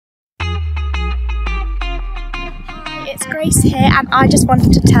Grace here, and I just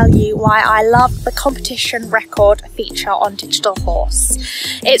wanted to tell you why I love the competition record feature on Digital Horse.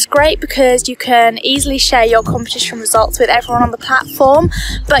 It's great because you can easily share your competition results with everyone on the platform,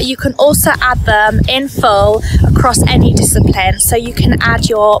 but you can also add them in full across any discipline. So you can add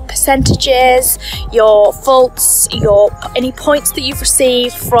your percentages, your faults, any points that you've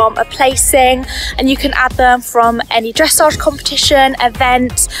received from a placing, and you can add them from any dressage competition,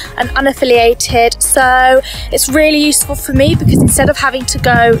 event, and unaffiliated. So it's really useful for me because instead of having to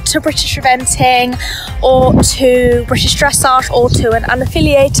go to British Eventing or to British Dressage or to an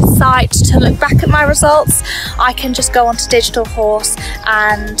unaffiliated site to look back at my results, I can just go onto Digital Horse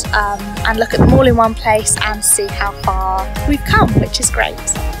and look at them all in one place and see how far we've come, which is great.